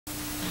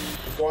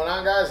What's going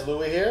on, guys?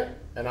 Louie here,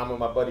 and I'm with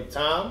my buddy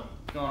Tom.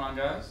 What's going on,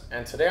 guys?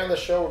 And today on the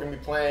show, we're going to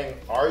be playing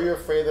Are You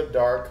Afraid of the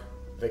Dark,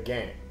 the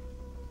game.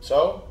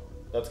 So,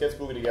 let's get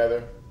spooky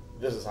together.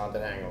 This is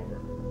Haunted Hangover.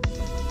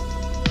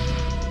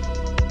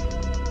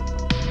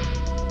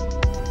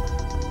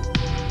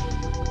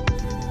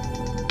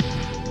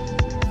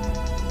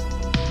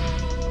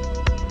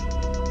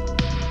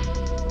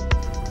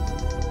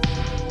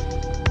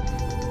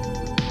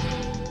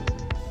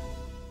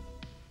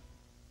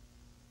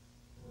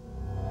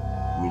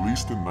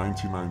 Released in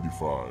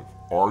 1995,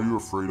 Are You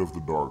Afraid of the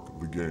Dark,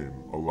 the game,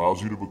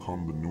 allows you to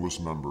become the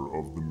newest member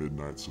of the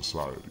Midnight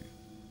Society.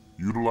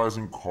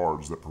 Utilizing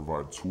cards that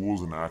provide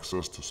tools and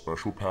access to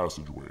special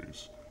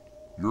passageways,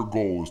 your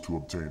goal is to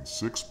obtain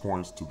 6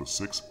 points to the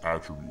 6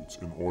 attributes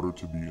in order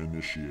to be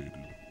initiated.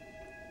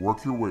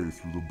 Work your way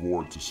through the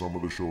board to some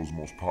of the show's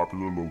most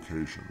popular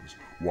locations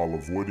while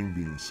avoiding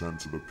being sent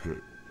to the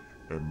pit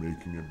and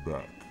making it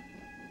back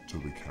to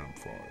the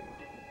campfire.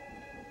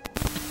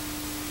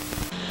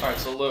 Alright,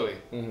 so Louie,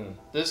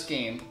 this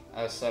game,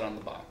 as said on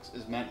the box,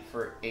 is meant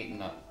for 8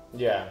 and up.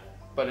 Yeah.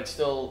 But it's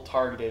still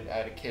targeted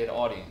at a kid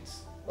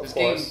audience. This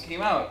course. game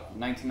came out in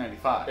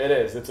 1995. It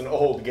is. It's an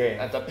old game.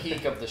 At the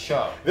peak of the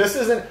show. This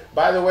isn't,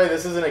 by the way,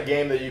 this isn't a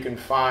game that you can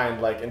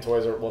find like in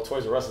Toys R Us. Well,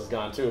 Toys R Us is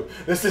gone too.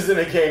 This isn't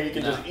a game you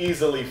can just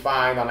easily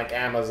find on like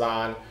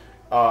Amazon.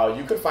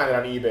 You could find it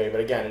on eBay,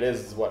 but again, it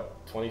is,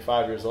 what,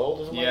 25 years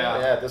old or something? Yeah.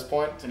 Like that? Yeah, at this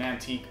point. It's an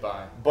antique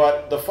buy.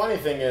 But the funny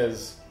thing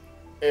is,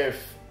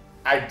 if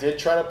I did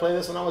try to play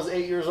this when I was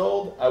 8 years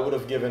old, I would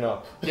have given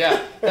up.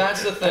 Yeah,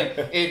 that's the thing.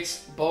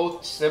 It's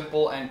both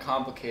simple and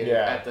complicated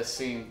Yeah. at the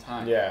same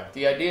time. Yeah.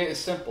 The idea is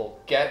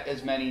simple. Get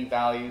as many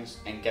values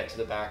and get to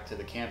the back to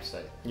the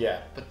campsite.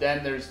 Yeah. But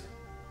then there's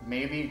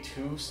maybe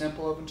too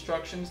simple of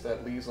instructions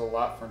that leaves a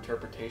lot for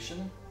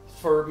interpretation.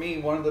 For me,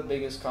 one of the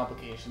biggest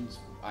complications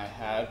I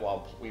had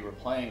while we were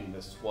playing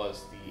this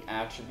was the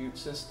attribute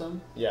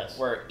system. Yes.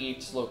 Where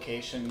each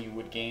location you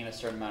would gain a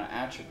certain amount of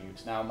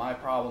attributes. Now, my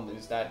problem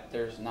is that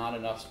there's not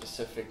enough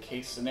specific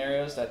case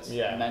scenarios that's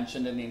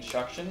mentioned in the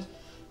instructions.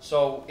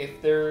 So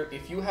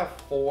if you have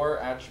 4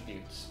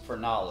 attributes for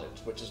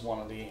knowledge, which is one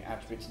of the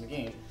attributes in the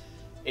game,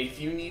 if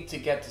you need to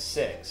get to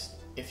 6,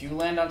 if you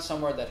land on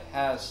somewhere that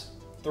has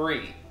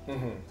 3,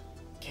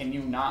 can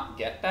you not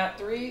get that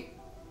 3?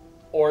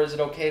 Or is it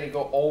okay to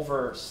go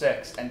over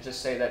 6 and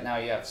just say that now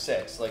you have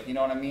 6? Like, you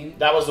know what I mean?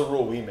 That was the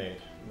rule we made.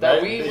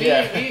 That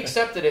right? we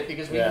accepted it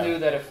because we knew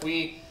that if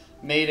we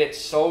made it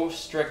so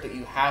strict that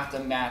you have to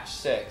match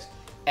 6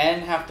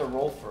 and have to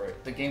roll for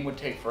it, the game would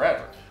take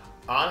forever.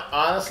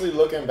 Honestly,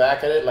 looking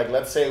back at it, like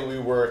let's say we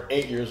were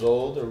 8 years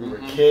old or we were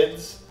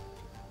kids,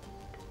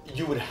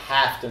 you would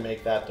have to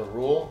make that the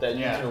rule, that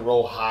you can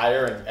roll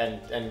higher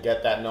and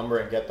get that number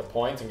and get the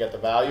points and get the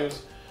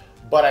values.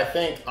 But I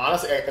think,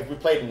 honestly, if we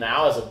played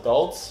now as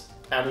adults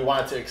and we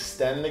wanted to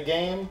extend the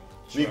game,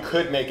 we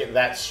could make it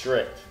that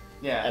strict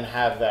and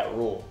have that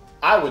rule.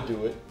 I would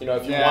do it, you know,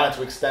 if you wanted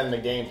to extend the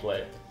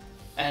gameplay.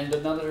 And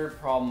another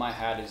problem I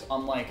had is,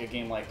 unlike a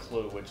game like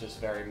Clue, which is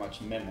very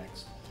much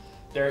mimics,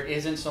 there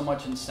isn't so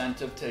much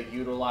incentive to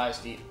utilize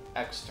the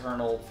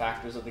external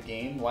factors of the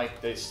game,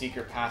 like the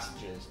secret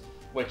passages,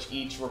 which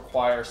each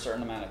require a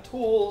certain amount of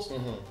tools,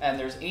 and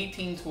there's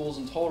 18 tools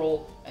in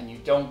total, and you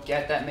don't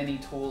get that many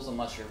tools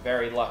unless you're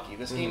very lucky.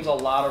 This game's a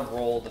lot of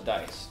roll the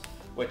dice,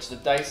 which the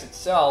dice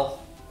itself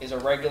is a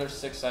regular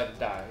 6-sided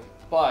die,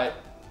 but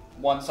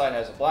one side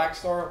has a black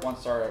star, one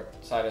side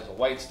has a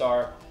white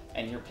star,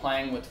 and you're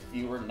playing with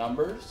fewer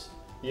numbers.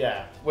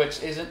 Yeah.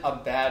 Which isn't a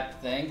bad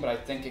thing, but I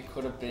think it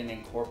could have been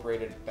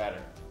incorporated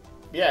better.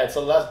 Yeah,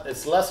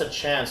 it's less a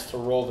chance to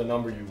roll the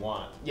number you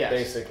want,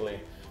 basically.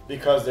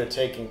 Because they're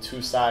taking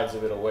 2 sides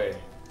of it away.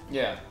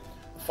 Yeah.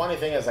 Funny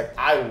thing is, like,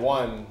 I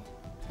won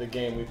the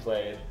game we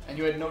played, and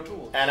you had no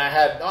tools. And I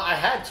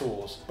had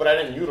tools, but I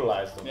didn't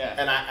utilize them. Yeah.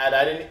 And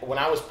I didn't. When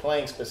I was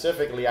playing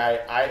specifically,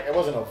 I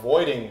wasn't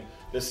avoiding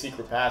the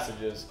secret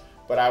passages,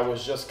 but I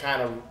was just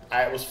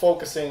I was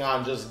focusing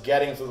on just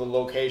getting to the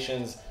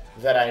locations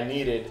that I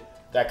needed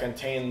that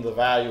contained the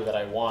value that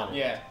I wanted.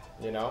 Yeah.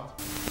 You know.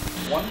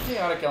 One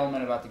chaotic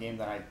element about the game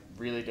that I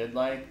really did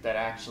like, that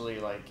actually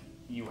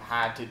you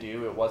had to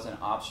do, it wasn't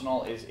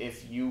optional, is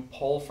if you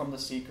pull from the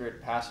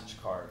secret passage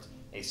cards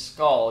a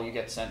skull, you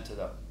get sent to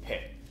the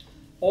pit.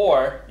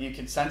 Or you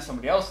can send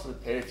somebody else to the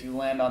pit if you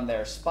land on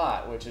their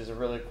spot, which is a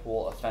really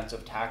cool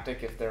offensive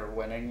tactic if they're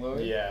winning,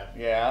 Louis. Yeah.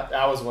 Yeah.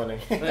 I was winning.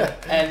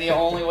 And the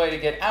only way to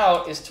get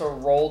out is to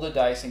roll the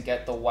dice and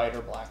get the white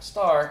or black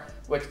star,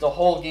 which the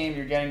whole game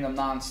you're getting them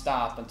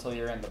non-stop until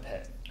you're in the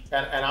pit.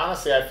 And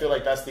honestly, I feel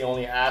like that's the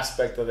only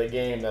aspect of the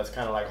game that's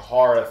kind of like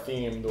horror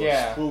themed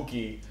or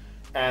spooky.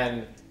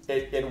 And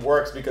it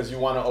works because you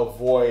want to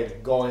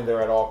avoid going there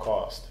at all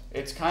cost.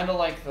 It's kind of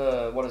like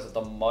the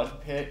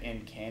mud pit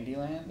in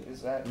Candyland?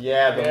 Is that?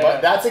 Yeah,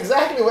 that's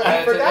exactly what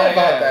I forgot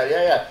about that.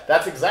 Yeah.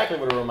 That's exactly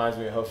what it reminds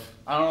me of.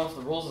 I don't know if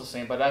the rules are the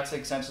same, but that's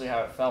essentially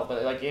how it felt.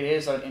 But like, it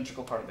is an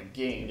integral part of the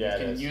game. Yeah,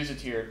 you can use it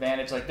to your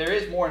advantage. Like, there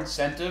is more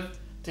incentive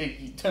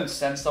to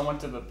send someone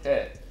to the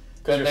pit.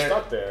 Because you're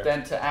stuck there.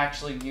 Than to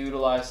actually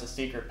utilize the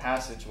secret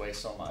passageway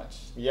so much.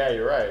 Yeah,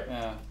 you're right.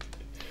 Yeah.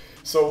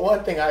 So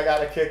one thing I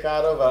got a kick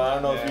out of, and I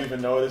don't know if you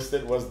even noticed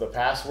it, was the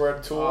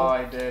password tool. Oh,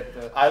 I did.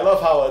 I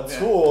love how a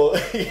tool,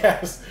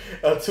 yes,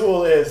 a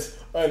tool is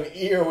an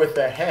ear with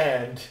a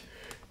hand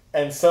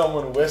and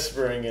someone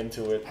whispering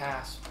into it.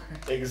 Password.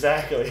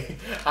 Exactly.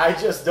 I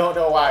just don't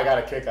know why I got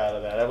a kick out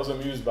of that. I was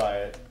amused by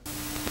it.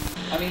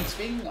 I mean,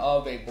 speaking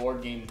of a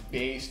board game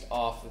based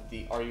off of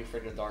the Are You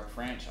Afraid of the Dark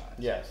franchise.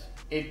 Yes.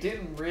 It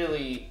didn't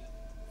really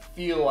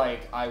feel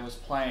like I was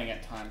playing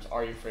at times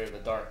Are You Afraid of the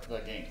Dark, the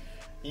game.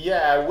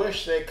 Yeah, I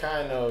wish they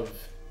kind of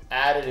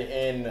added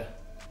in,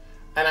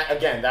 and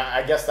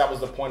I guess that was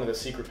the point of the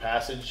secret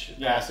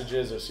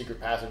passages or secret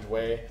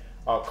passageway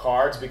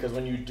cards, because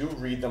when you do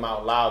read them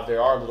out loud,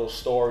 there are little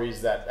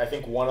stories that I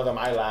think one of them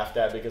I laughed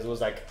at because it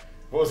was like,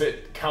 what was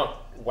it, Count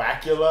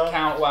Wacula?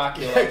 Count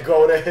Wacula.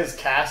 Go to his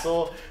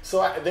castle.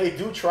 So they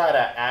do try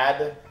to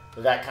add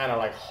that kind of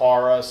like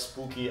horror,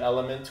 spooky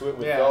element to it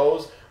with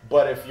those.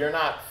 But if you're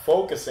not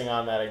focusing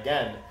on that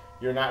again,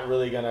 you're not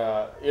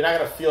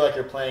gonna feel like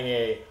you're playing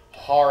a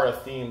horror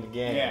themed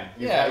game.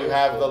 Yeah. You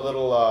have the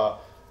little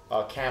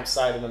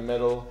campsite in the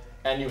middle,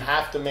 and you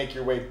have to make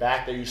your way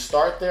back there. You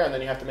start there, and then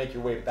you have to make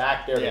your way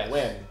back there to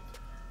win.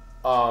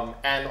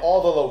 And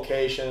all the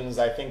locations,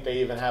 I think they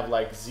even have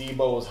like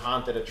Zeebo's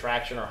haunted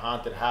attraction or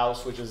haunted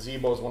house, which is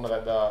Zeebo's one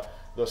of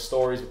the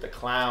stories with the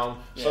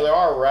clown. Yeah. So there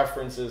are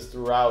references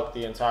throughout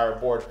the entire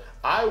board.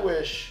 I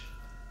wish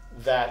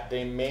that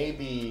they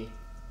maybe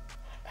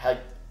had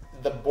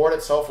the board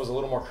itself was a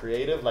little more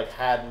creative, like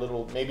had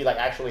little, maybe like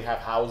actually have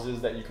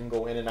houses that you can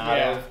go in and out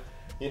of,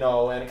 you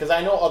know, and because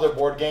I know other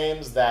board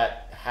games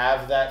that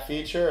have that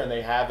feature and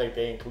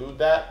they include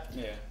that.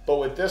 Yeah. But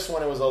with this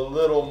one, it was a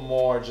little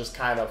more just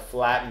kind of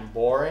flat and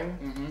boring.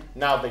 Mm-hmm.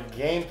 Now the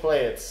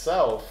gameplay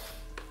itself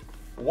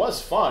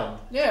was fun.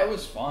 Yeah, it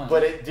was fun.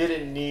 But it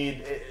didn't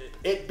need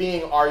it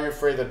being Are You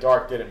Afraid of the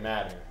Dark didn't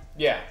matter.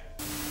 Yeah.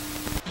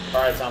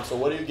 All right, Tom. So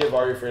what do you give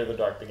Are You Afraid of the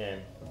Dark the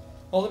game?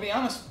 Well, to be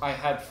honest, I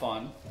had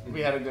fun.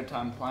 We had a good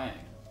time playing,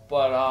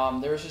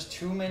 but there was just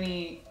too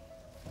many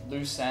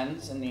loose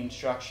ends in the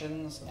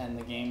instructions, and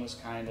the game was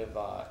kind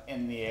of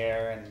in the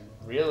air. And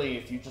really,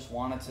 if you just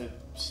wanted to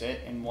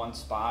sit in one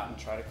spot and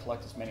try to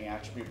collect as many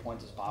attribute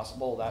points as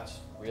possible, that's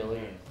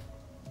really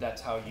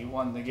that's how you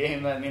won the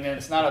game. I mean,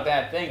 it's not a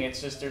bad thing.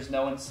 It's just there's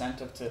no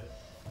incentive to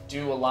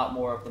do a lot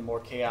more of the more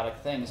chaotic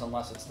things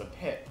unless it's the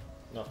pit.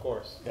 Of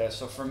course. Yeah.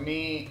 So for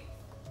me,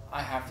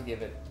 I have to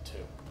give it 2.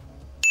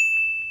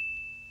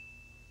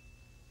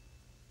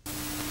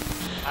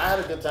 I had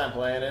a good time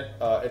playing it.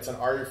 It's an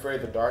Are You Afraid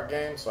of the Dark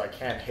game, so I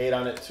can't hate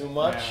on it too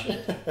much.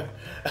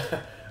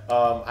 Yeah.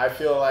 I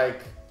feel like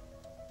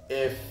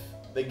if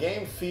the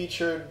game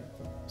featured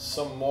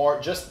some more,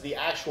 just the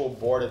actual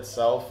board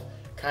itself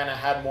kind of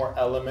had more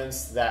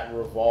elements that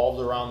revolved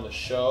around the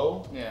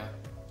show,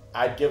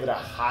 I'd give it a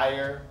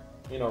higher,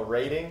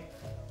 rating.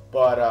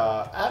 But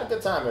I had a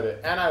good time with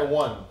it, and I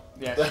won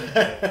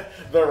the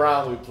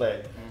round we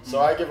played. Mm-hmm. So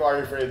I give Are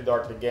You Afraid of the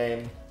Dark the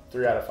game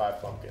 3 out of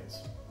 5 pumpkins.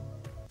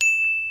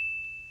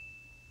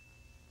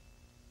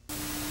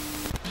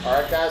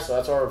 Alright guys, so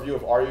that's our review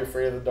of Are You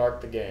Afraid of the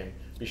Dark the game.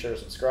 Be sure to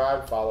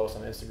subscribe, follow us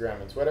on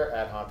Instagram and Twitter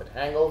at Haunted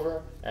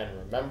Hangover, and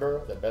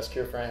remember, the best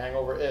cure for a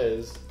hangover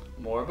is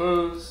more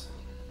booze.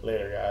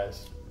 Later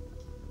guys.